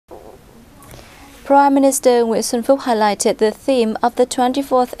Prime Minister Nguyễn Xuân Phúc highlighted the theme of the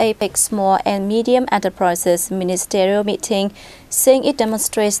 24th APEC Small and Medium Enterprises Ministerial Meeting, saying it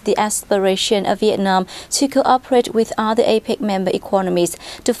demonstrates the aspiration of Vietnam to cooperate with other APEC member economies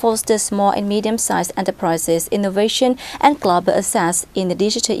to foster small and medium-sized enterprises, innovation and global access in the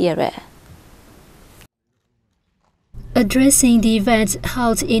digital era. Addressing the event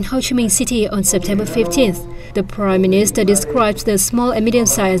held in Ho Chi Minh City on September 15th, the Prime Minister described the small and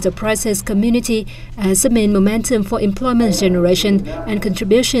medium-sized enterprises community as a main momentum for employment generation and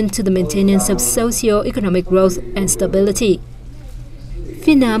contribution to the maintenance of socio-economic growth and stability.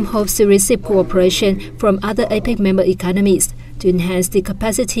 Vietnam hopes to receive cooperation from other APEC member economies to enhance the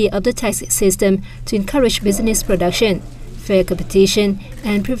capacity of the tax system to encourage business production, fair competition,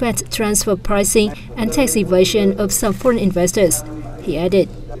 and prevent transfer pricing and tax evasion of some foreign investors, he added.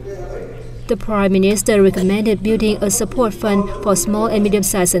 The Prime Minister recommended building a support fund for small and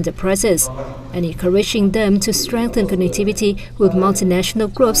medium-sized enterprises and encouraging them to strengthen connectivity with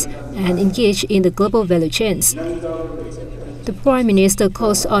multinational groups and engage in the global value chains. The Prime Minister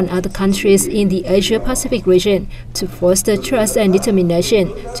calls on other countries in the Asia-Pacific region to foster trust and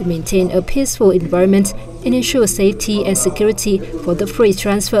determination to maintain a peaceful environment and ensure safety and security for the free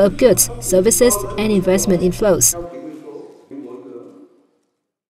transfer of goods, services, and investment inflows.